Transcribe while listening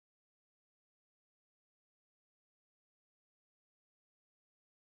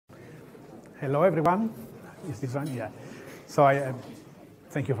Hello, everyone. Is this on? Yeah. So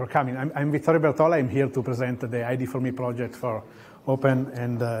thank you for coming. I'm Vittorio Bertola. I'm here to present the ID4me project for open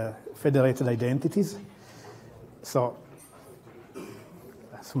and federated identities. So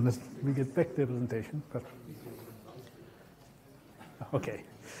as soon as we get back to the presentation. Okay.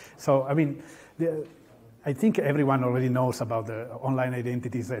 So, I think everyone already knows about the online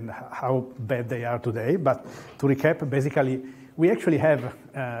identities and how bad they are today. But to recap, basically, we actually have,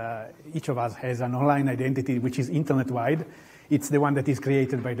 each of us has an online identity which is internet-wide. It's the one that is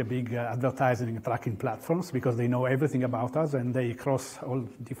created by the big advertising and tracking platforms because they know everything about us and they cross all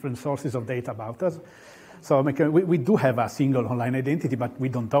different sources of data about us. So we do have a single online identity, but we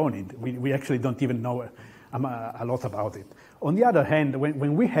don't own it. We actually don't even know a lot about it. On the other hand,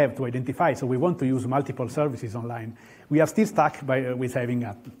 when we have to identify, so we want to use multiple services online, we are still stuck with having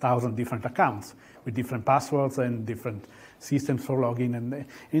 1,000 different accounts with different passwords and different systems for login.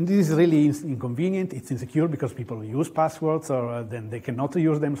 And this is really inconvenient. It's insecure because people use passwords or then they cannot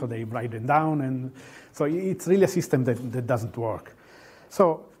use them, so they write them down. And so it's really a system that doesn't work.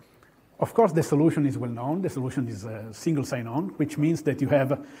 So, of course, the solution is well known. The solution is single sign-on, which means that you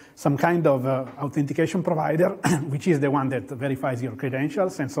have some kind of authentication provider, which is the one that verifies your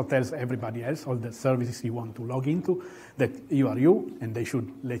credentials and so tells everybody else, all the services you want to log into, that you are you, and they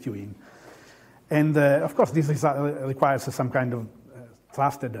should let you in. And of course, this requires some kind of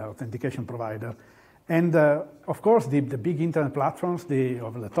trusted authentication provider. And of course, the big internet platforms,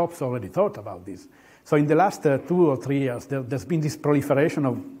 over the tops already thought about this. So in the last 2 or 3 years, there's been this proliferation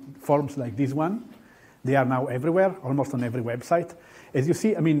of forms like this one. They are now everywhere, almost on every website. As you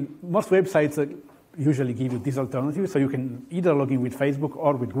see, most websites usually give you this alternative, so you can either log in with Facebook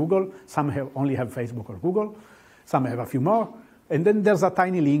or with Google. Some only have Facebook or Google. Some have a few more. And then there's a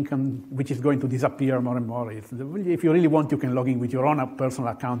tiny link which is going to disappear more and more. If you really want, you can log in with your own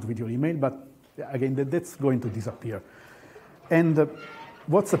personal account with your email, but again, that's going to disappear. And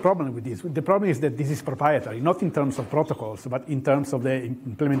what's the problem with this? The problem is that this is proprietary, not in terms of protocols, but in terms of the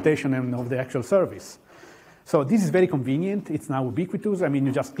implementation and of the actual service. So this is very convenient. It's now ubiquitous.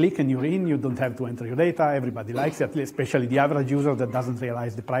 You just click and you're in. You don't have to enter your data. Everybody likes it, especially the average user that doesn't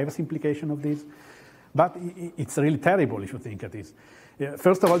realize the privacy implication of this. But it's really terrible if you think of this.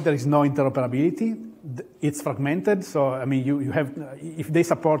 First of all, there is no interoperability. It's fragmented. So, you have, if they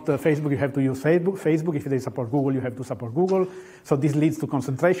support Facebook, you have to use Facebook. If they support Google, you have to support Google. So this leads to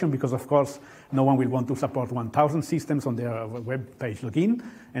concentration because, of course, no one will want to support 1,000 systems on their web page login.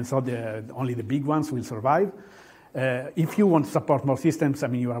 And so only the big ones will survive. If you want to support more systems,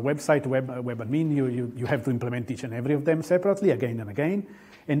 you are a website, web admin, you have to implement each and every of them separately, again and again.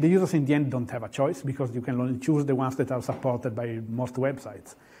 And the users in the end don't have a choice because you can only choose the ones that are supported by most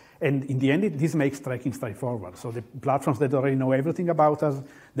websites. And in the end, this makes tracking straightforward. So the platforms that already know everything about us,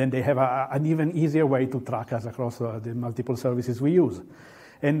 then they have an even easier way to track us across the multiple services we use.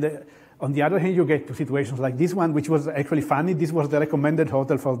 And on the other hand, you get to situations like this one, which was actually funny. This was the recommended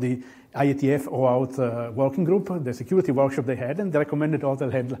hotel for the IETF OAuth working group, the security workshop they had, and the recommended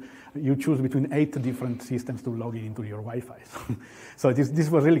hotel had you choose between 8 different systems to log in into your Wi-Fi. So this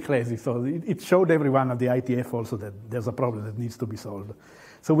was really crazy. So it showed everyone at the IETF also that there's a problem that needs to be solved.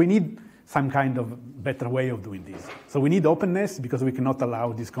 So we need some kind of better way of doing this. So we need openness because we cannot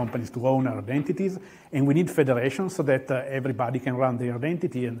allow these companies to own our identities, and we need federation so that everybody can run their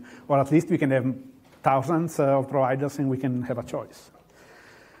identity, or at least we can have thousands of providers and we can have a choice.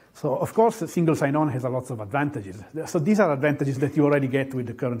 So, of course, single sign-on has a lot of advantages. So these are advantages that you already get with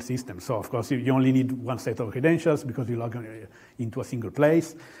the current system. So, of course, you only need one set of credentials because you log into a single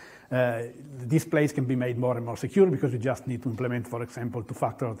place. This place can be made more and more secure because you just need to implement, for example,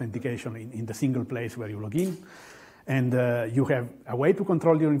 two-factor authentication in the single place where you log in. And you have a way to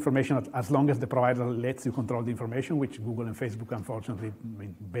control your information as long as the provider lets you control the information, which Google and Facebook, unfortunately,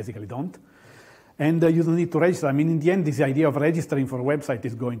 basically don't. And you don't need to register. In the end, this idea of registering for a website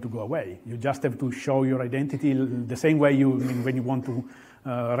is going to go away. You just have to show your identity the same way when you want to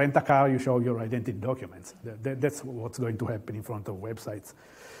rent a car, you show your identity documents. That's what's going to happen in front of websites.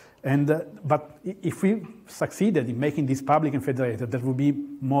 But if we succeeded in making this public and federated, there will be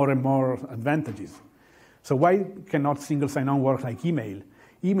more and more advantages. So why cannot single sign-on work like email?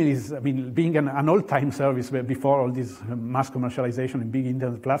 Email is, being an old-time service before all this mass commercialization and big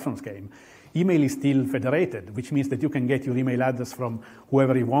internet platforms came. Email is still federated, which means that you can get your email address from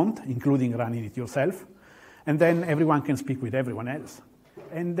whoever you want, including running it yourself, and then everyone can speak with everyone else.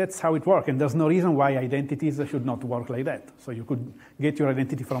 And that's how it works. And there's no reason why identities should not work like that. So you could get your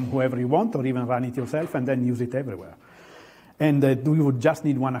identity from whoever you want or even run it yourself and then use it everywhere. And you would just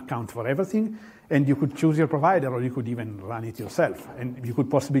need one account for everything, and you could choose your provider, or you could even run it yourself. And you could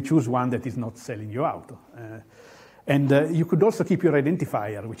possibly choose one that is not selling you out. And you could also keep your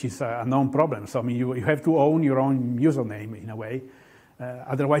identifier, which is a known problem. So I mean, you have to own your own username in a way.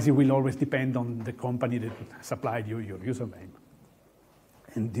 Otherwise, you will always depend on the company that supplied you your username.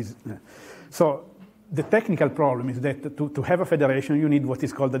 And this, so the technical problem is that to have a federation, you need what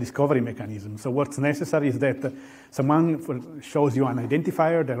is called the discovery mechanism. So what's necessary is that someone shows you an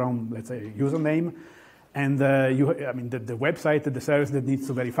identifier, their own, let's say, username, and the website, the service that needs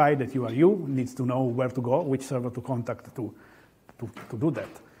to verify that you are you, needs to know where to go, which server to contact to do that.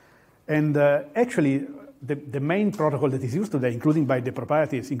 And actually, the main protocol that is used today, including by the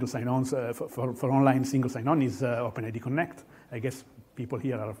proprietary single sign-ons for online single sign-on, is OpenID Connect. I guess people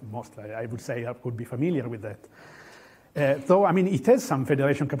here are I would say, could be familiar with that. Though, I mean, it has some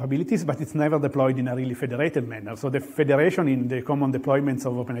federation capabilities, but it's never deployed in a really federated manner. So the federation in the common deployments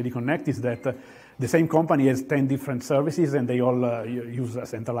of OpenID Connect is that the same company has 10 different services, and they all use a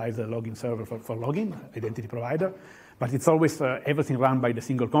centralized login server for login, identity provider. But it's always everything run by the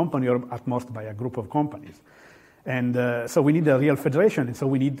single company, or at most by a group of companies. And so we need a real federation, and so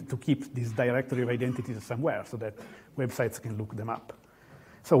we need to keep this directory of identities somewhere so that websites can look them up.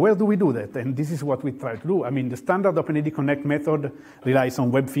 So where do we do that? And this is what we try to do. I mean, the standard OpenID Connect method relies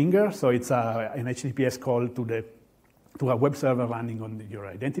on WebFinger, so it's an HTTPS call to a web server running on your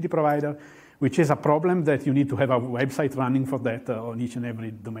identity provider, which is a problem that you need to have a website running for that on each and every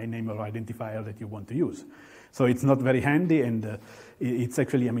domain name or identifier that you want to use. So it's not very handy, and it's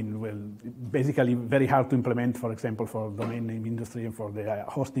actually, I mean, well, basically very hard to implement, for example, for domain name industry and for the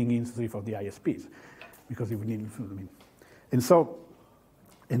hosting industry, for the ISPs, because you would need, I mean,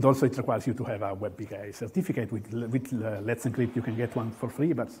 and also it requires you to have a WebPKI certificate with Let's Encrypt. You can get one for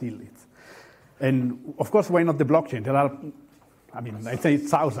free, but still it's, and of course, why not the blockchain? There are, I mean, I'd say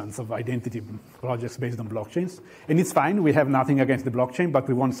thousands of identity projects based on blockchains. And it's fine, we have nothing against the blockchain, but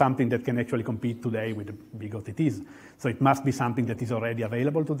we want something that can actually compete today with the big OTTs. So it must be something that is already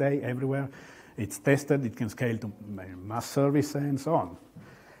available today everywhere. It's tested, it can scale to mass service and so on.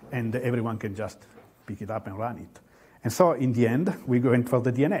 And everyone can just pick it up and run it. And so in the end, we went for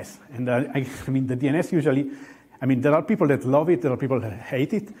the DNS. And I mean, the DNS usually, I mean, there are people that love it, there are people that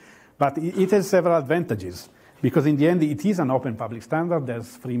hate it, but it has several advantages. Because in the end, it is an open public standard.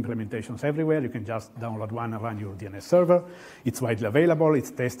 There's free implementations everywhere. You can just download one and run your DNS server. It's widely available.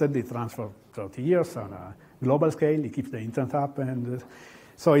 It's tested. It runs for 30 years on a global scale. It keeps the internet up. And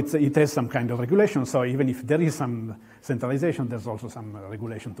so it has some kind of regulation. So even if there is some centralization, there's also some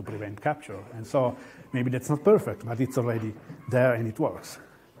regulation to prevent capture. And so maybe that's not perfect, but it's already there and it works.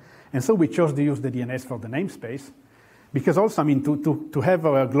 And so we chose to use the DNS for the namespace. Because also, I mean, to have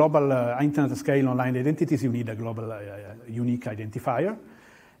a global internet scale online identities, you need a global unique identifier.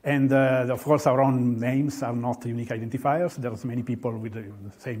 And of course, our own names are not unique identifiers. There's many people with the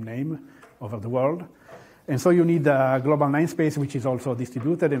same name over the world. And so you need a global namespace, which is also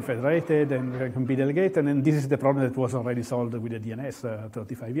distributed and federated and can be delegated. And this is the problem that was already solved with the DNS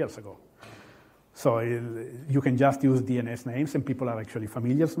 35 years ago. So you can just use DNS names, and people are actually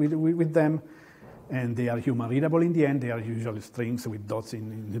familiar with them. And they are human readable in the end. They are usually strings with dots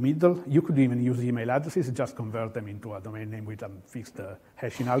in the middle. You could even use email addresses, just convert them into a domain name with a fixed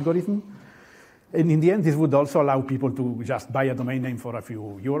hashing algorithm. And in the end, this would also allow people to just buy a domain name for a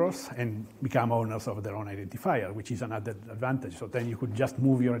few euros and become owners of their own identifier, which is another advantage. So then you could just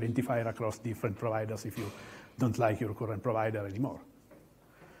move your identifier across different providers if you don't like your current provider anymore.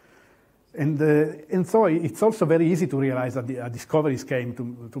 And so it's also very easy to realize a discovery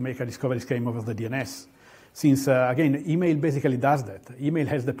scheme, to make a discovery scheme over the DNS. Since, again, email basically does that. Email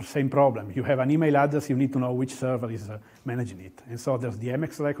has the same problem. You have an email address, you need to know which server is managing it. And so there's the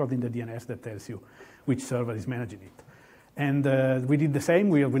MX record in the DNS that tells you which server is managing it. And we did the same.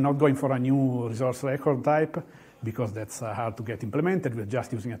 We're not going for a new resource record type, because that's hard to get implemented. We're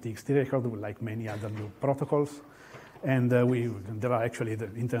just using a TXT record, like many other new protocols. And there are actually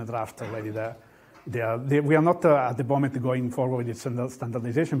the internet drafts already there. We are not at the moment going forward with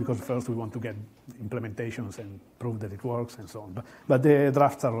standardization, because first we want to get implementations and prove that it works and so on. But the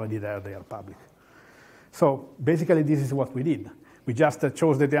drafts are already there, they are public. So basically this is what we did. We just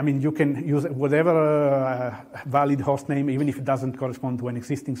chose that, I mean, you can use whatever valid host name, even if it doesn't correspond to an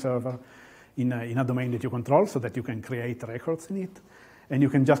existing server in a domain that you control, so that you can create records in it. And you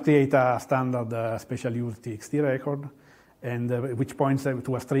can just create a standard special use TXT record, and which points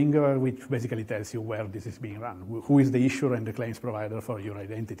to a string, which basically tells you where this is being run, who is the issuer and the claims provider for your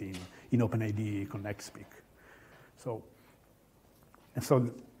identity in OpenID Connect speak. So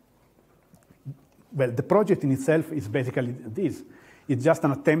well, the project in itself is basically this. It's just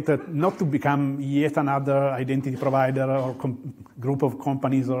an attempt not to become yet another identity provider or group of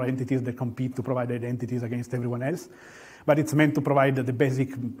companies or entities that compete to provide identities against everyone else. But it's meant to provide the basic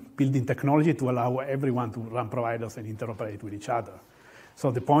building technology to allow everyone to run providers and interoperate with each other. So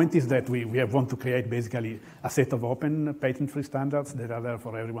the point is that we want to create basically a set of open patent-free standards that are there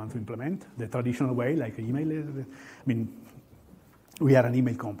for everyone to implement the traditional way, like email. I mean, we are an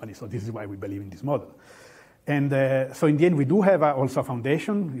email company, so this is why we believe in this model. And so in the end, we do have also a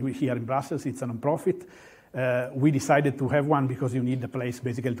foundation here in Brussels. It's a non-profit. We decided to have one because you need a place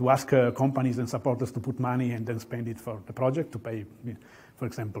basically to ask companies and supporters to put money and then spend it for the project to pay, for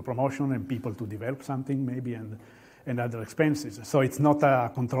example, promotion and people to develop something maybe and other expenses. So it's not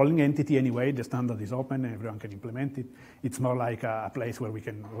a controlling entity anyway. The standard is open and everyone can implement it. It's more like a place where we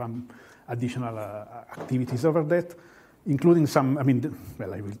can run additional activities over that, including some, I mean,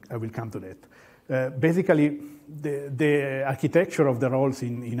 well, I will come to that. Basically, the architecture of the roles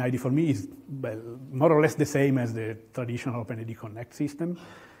in ID4me is, well, more or less the same as the traditional OpenID Connect system,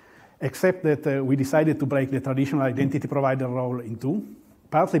 except that we decided to break the traditional identity provider role in two,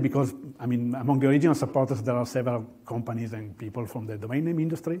 partly because, I mean, among the original supporters, there are several companies and people from the domain name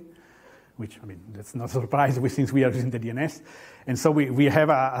industry, which, I mean, that's not a surprise since we are using the DNS. And so we have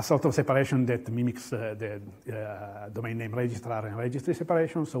a sort of separation that mimics the domain name registrar and registry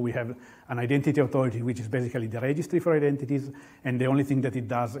separation. So we have an identity authority, which is basically the registry for identities. And the only thing that it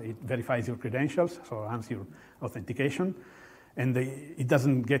does, it verifies your credentials, so runs your authentication. And it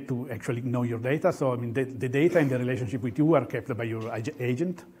doesn't get to actually know your data. So, I mean, the data and the relationship with you are kept by your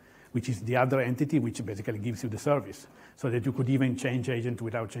agent, which is the other entity which basically gives you the service. So that you could even change agent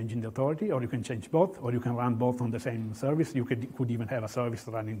without changing the authority, or you can change both, or you can run both on the same service. You could even have a service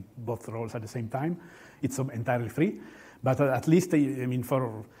running both roles at the same time. It's entirely free. But at least, I mean,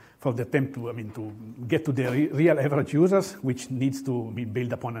 for the attempt to, I mean, to get to the real average users, which needs to be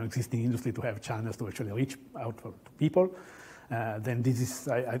built upon an existing industry to have channels to actually reach out to people, then this is,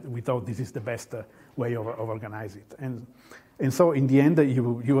 we thought this is the best way of organizing it. And so in the end,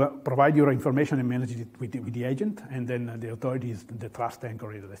 you provide your information and manage it with the agent, and then the authority is the trust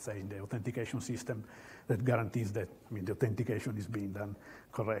anchor, let's say, in the authentication system that guarantees that, I mean, the authentication is being done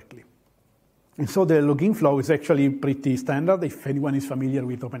correctly. And so the login flow is actually pretty standard if anyone is familiar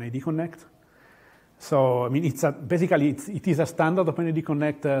with OpenID Connect. So, I mean, it's basically it is a standard OpenID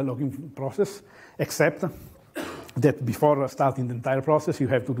Connect login process, except that before starting the entire process, you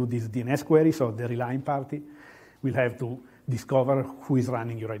have to do this DNS query, so the relying party will have to discover who is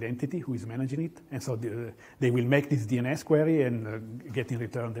running your identity, who is managing it. And so they will make this DNS query and get in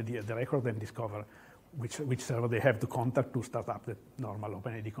return the record and discover which server they have to contact to start up the normal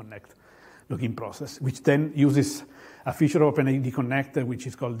OpenID Connect login process, which then uses a feature of OpenID Connect, which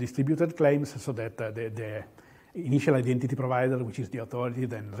is called distributed claims, so that the initial identity provider, which is the authority,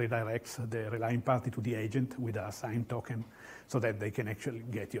 then redirects the relying party to the agent with a signed token so that they can actually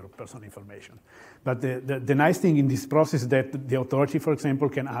get your personal information. But the nice thing in this process is that the authority, for example,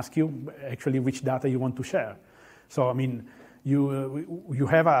 can ask you actually which data you want to share. So, I mean, you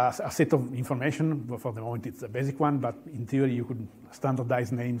have a set of information. For the moment, it's a basic one, but in theory, you could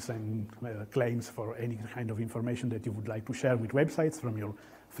standardize names and claims for any kind of information that you would like to share with websites, from your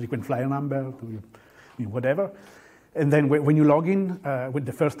frequent flyer number to your whatever. And then when you log in, with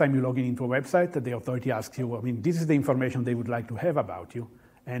the first time you log in into a website, the authority asks you, I mean, this is the information they would like to have about you.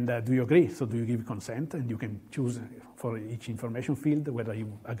 And do you agree? So do you give consent? And you can choose for each information field whether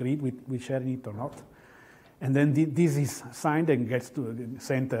you agreed with sharing it or not. And then this is signed and gets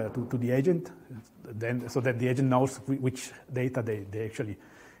sent to the agent, then, so that the agent knows which data they actually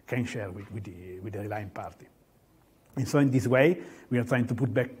can share with the relying party. And so in this way, we are trying to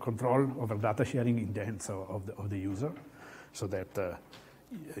put back control over data sharing in the hands of the user, so that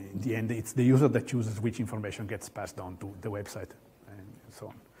in the end, it's the user that chooses which information gets passed on to the website and so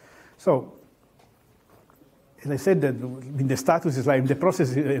on. So, as I said, that the status is like the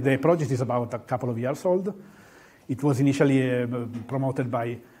project is about a couple of years old. It was initially promoted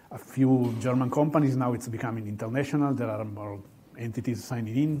by a few German companies. Now it's becoming international. There are more entities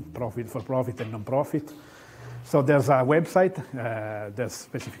signing in, for profit and non-profit. So there's a website, there's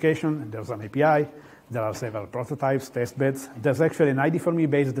specification, there's an API, there are several prototypes, test beds. There's actually an ID4me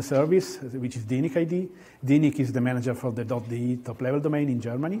based service, which is DNIC ID. DNIC is the manager for the .de top-level domain in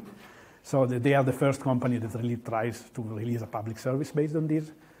Germany. So they are the first company that really tries to release a public service based on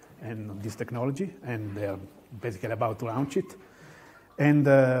this and on this technology, and they're basically about to launch it. And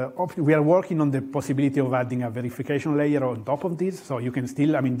we are working on the possibility of adding a verification layer on top of this. So you can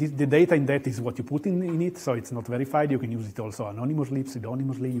still, I mean, the data in that is what you put in it, so it's not verified. You can use it also anonymously,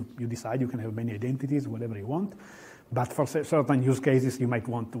 pseudonymously. You decide you can have many identities, whatever you want. But for certain use cases, you might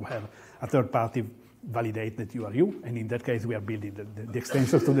want to have a third party validate that you are you. And in that case, we are building the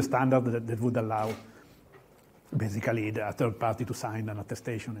extensions to the standard that would allow basically a third party to sign an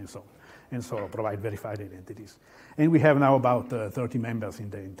attestation and so provide verified identities. And we have now about 30 members in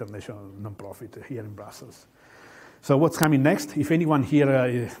the international nonprofit here in Brussels. So what's coming next? If anyone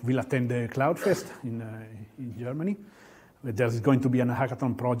here will attend the CloudFest in Germany, there's going to be a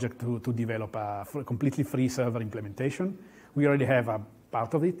hackathon project to develop a completely free server implementation. We already have a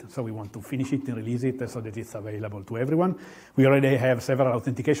part of it, so we want to finish it and release it so that it's available to everyone. We already have several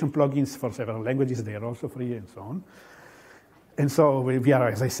authentication plugins for several languages. They are also free and so on. And so we are,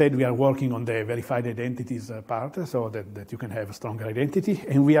 as I said, we are working on the verified identities part so that you can have a stronger identity.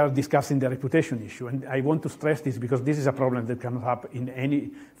 And we are discussing the reputation issue. And I want to stress this because this is a problem that comes up in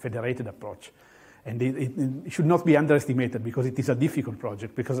any federated approach. And it should not be underestimated because it is a difficult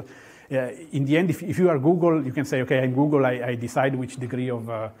project. Because in the end, if you are Google, you can say, okay, I'm Google, I decide which degree of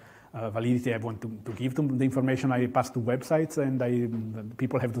validity I want to give to the information I pass to websites, and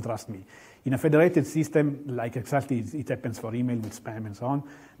people have to trust me. In a federated system, like exactly it happens for email with spam and so on,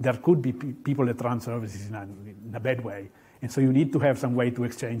 there could be people that run services in a bad way. And so you need to have some way to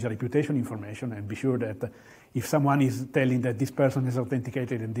exchange reputation information and be sure that if someone is telling that this person is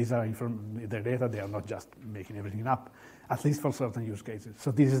authenticated and these are their data, they are not just making everything up, at least for certain use cases. So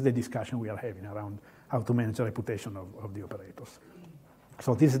this is the discussion we are having around how to manage the reputation of the operators.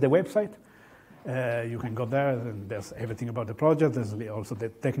 So this is the website. You can go there, and there's everything about the project. There's also the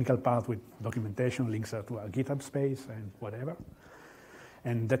technical part with documentation, links to our GitHub space, and whatever.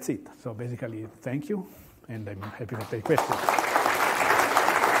 And that's it. So basically, thank you, and I'm happy to take questions.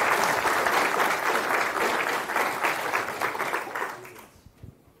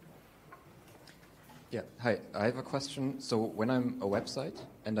 Yeah, hi. I have a question. So when I'm a website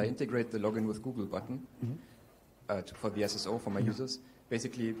and I integrate the login with Google button for the SSO for my users,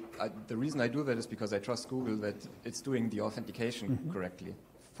 basically, the reason I do that is because I trust Google that it's doing the authentication correctly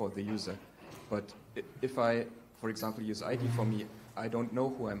for the user. But if I, for example, use ID4me, I don't know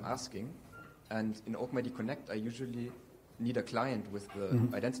who I'm asking. And in OpenID Connect, I usually need a client with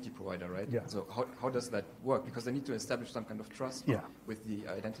the identity provider, right? Yeah. So how does that work? Because I need to establish some kind of trust with the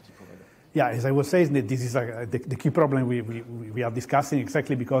identity provider. Yeah, as I was saying, this is the key problem we are discussing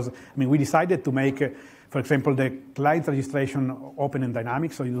exactly because, I mean, we decided to make, for example, the client registration open and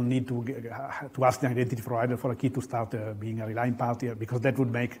dynamic, so you don't need to ask the identity provider for a key to start being a relying party, because that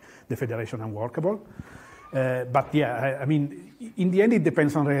would make the federation unworkable. But yeah, I mean, in the end, it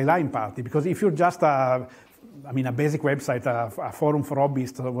depends on the relying party, because if you're just a basic website, a forum for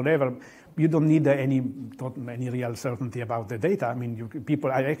hobbyists or whatever, you don't need any real certainty about the data. I mean,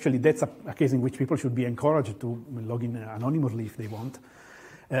 that's a case in which people should be encouraged to log in anonymously if they want.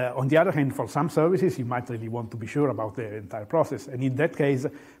 On the other hand, for some services, you might really want to be sure about the entire process. And in that case,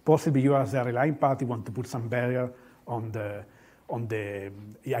 possibly you as a relying party want to put some barrier on the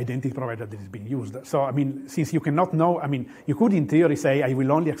identity provider that is being used. So, I mean, since you cannot know, I mean, you could in theory say, I will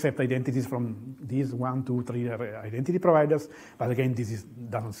only accept identities from these 1, 2, 3 identity providers, but again,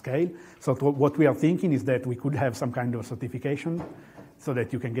 doesn't scale. So what we are thinking is that we could have some kind of certification so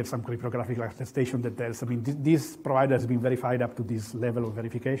that you can get some cryptographic attestation that tells, I mean, this provider has been verified up to this level of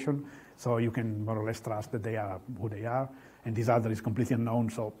verification, so you can more or less trust that they are who they are, and this other is completely unknown,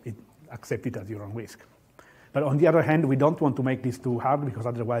 so accept it at your own risk. But on the other hand, we don't want to make this too hard because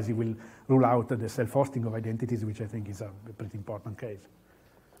otherwise you will rule out the self-hosting of identities, which I think is a pretty important case.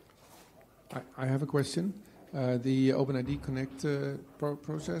 I have a question. The OpenID Connect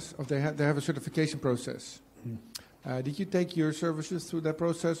process, they have a certification process. Did you take your services through that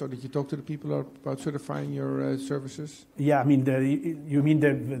process, or did you talk to the people about certifying your services? Yeah, I mean, you mean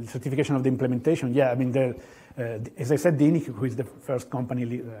the certification of the implementation? Yeah, I mean, as I said, DINIC, who is the first company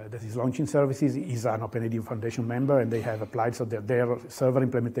that is launching services, is an OpenID Foundation member, and they have applied, so their server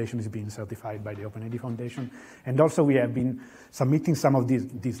implementation is being certified by the OpenID Foundation. And also we have been submitting some of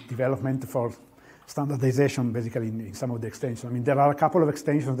this development for standardization, basically, in some of the extensions. I mean, there are a couple of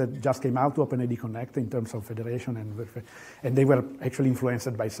extensions that just came out to OpenID Connect in terms of federation, and they were actually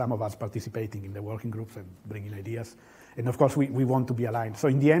influenced by some of us participating in the working groups and bringing ideas. And of course, we want to be aligned. So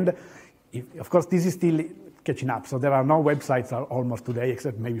in the end, of course, this is still catching up. So there are no websites almost today,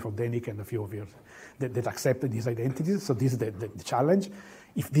 except maybe for DENIC and a few of yours, that accept these identities. So this is the challenge.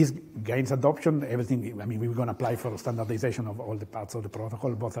 If this gains adoption, everything, I mean, we're going to apply for standardization of all the parts of the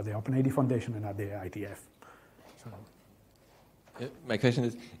protocol, both at the OpenID Foundation and at the ITF. So. My question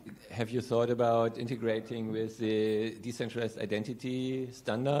is, have you thought about integrating with the decentralized identity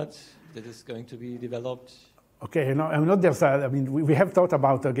standard that is going to be developed? Okay, I mean, we have thought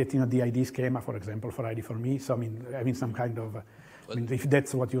about getting the ID schema, for example, for ID4me. So, I mean, having some kind of, I mean, if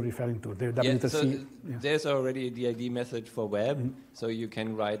that's what you're referring to, the W3C. So there's already the ID method for web, so you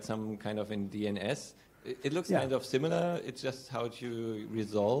can write some kind of in DNS. It looks kind of similar. It's just how to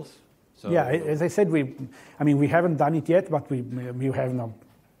resolve. So yeah, as I said, we haven't done it yet, but we have no.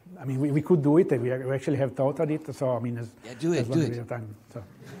 I mean, we could do it. We actually have thought of it. So, I mean, do it. Time, so,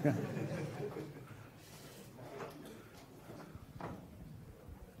 yeah.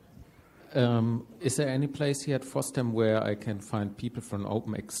 Is there any place here at FOSDEM where I can find people from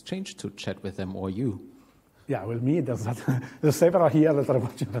Open Exchange to chat with them, or you? Yeah, well, me, there's several here that are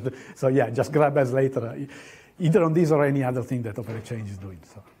watching. So, yeah, just grab us later, either on this or any other thing that Open Exchange is doing.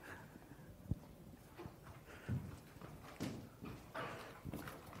 So.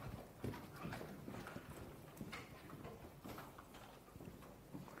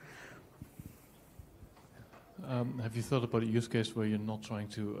 Have you thought about a use case where you're not trying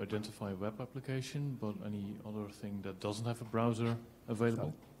to identify a web application, but any other thing that doesn't have a browser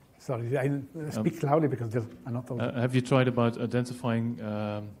available? Sorry, I speak loudly because I'm not. Have you tried about identifying,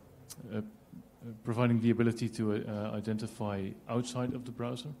 providing the ability to identify outside of the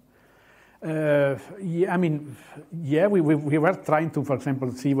browser? Yeah, I mean, yeah, we were trying to, for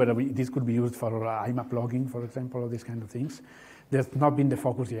example, see whether this could be used for IMAP logging, for example, or these kind of things. There's not been the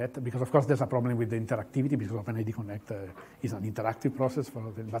focus yet, because of course there's a problem with the interactivity, because OpenID Connect is an interactive process.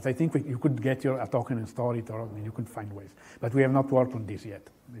 But I think you could get a token and store it, or I mean, you could find ways. But we have not worked on this yet.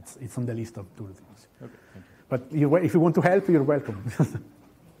 It's on the list of two things. Okay, thank you. But if you want to help, you're welcome.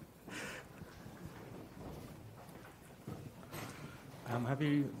 Have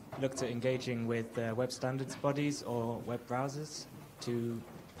you looked at engaging with web standards bodies or web browsers to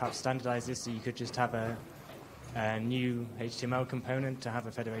perhaps standardize this so you could just have a new HTML component to have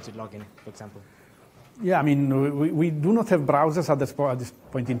a federated login, for example? Yeah, I mean, we do not have browsers at this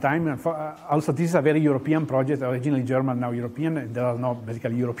point in time. And also, this is a very European project, originally German, now European. And there are no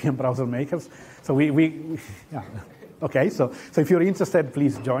basically European browser makers. So yeah. Okay, so if you're interested,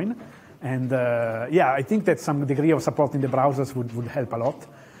 please join. And yeah, I think that some degree of support in the browsers would help a lot.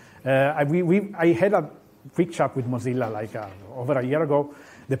 I had a quick chat with Mozilla like over a year ago.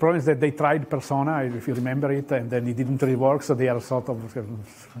 The problem is that they tried Persona, if you remember it, and then it didn't really work, so they are sort of,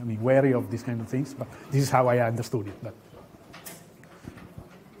 wary of these kind of things. But this is how I understood it. But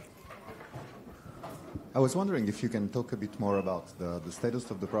I was wondering if you can talk a bit more about the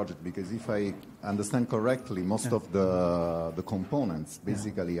status of the project, because if I understand correctly, most of the components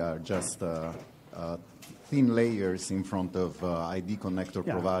basically are just thin layers in front of ID connector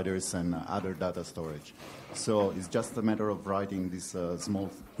providers and other data storage. So it's just a matter of writing these small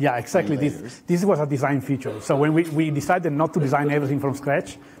exactly. This was a design feature. So when we decided not to design everything from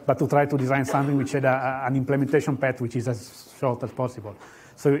scratch, but to try to design something which had an implementation path which is as short as possible.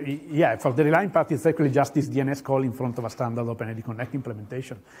 So yeah, for the relying part, it's actually just this DNS call in front of a standard OpenID Connect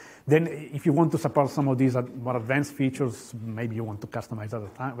implementation. Then if you want to support some of these more advanced features, maybe you want to customize at the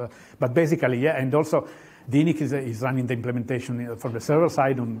time. But basically, yeah, and also DNIC is running the implementation from the server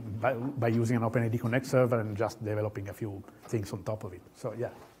side by using an OpenID Connect server and just developing a few things on top of it. So yeah.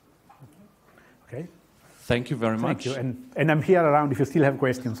 Okay. Thank you very much. Thank you. And I'm here around if you still have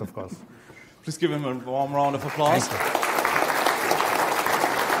questions, of course. Please give him a warm round of applause.